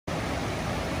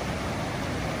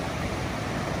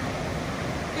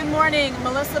Good morning,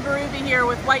 Melissa Berube here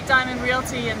with White Diamond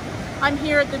Realty, and I'm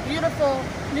here at the beautiful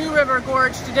new River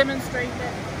Gorge to demonstrate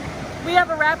that we have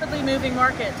a rapidly moving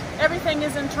market. Everything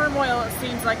is in turmoil, it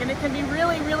seems like, and it can be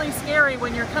really, really scary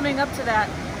when you're coming up to that.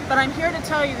 But I'm here to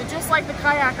tell you that just like the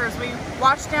kayakers we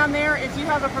watch down there, if you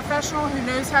have a professional who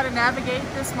knows how to navigate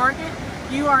this market,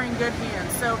 you are in good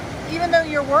hands. So even though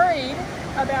you're worried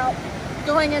about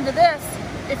going into this,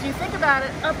 if you think about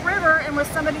it, upriver and with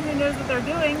somebody who knows what they're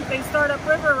doing, they start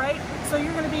upriver, right? So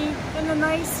you're going to be in the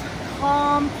nice,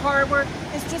 calm part where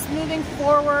it's just moving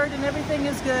forward and everything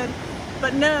is good.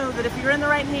 But know that if you're in the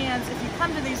right hands, if you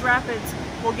come to these rapids,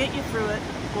 we'll get you through it.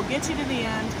 We'll get you to the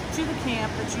end, to the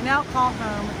camp that you now call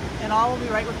home, and all will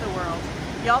be right with the world.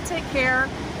 Y'all take care,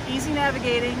 easy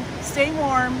navigating, stay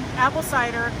warm, apple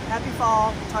cider, happy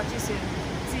fall. Talk to you soon.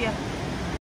 See ya.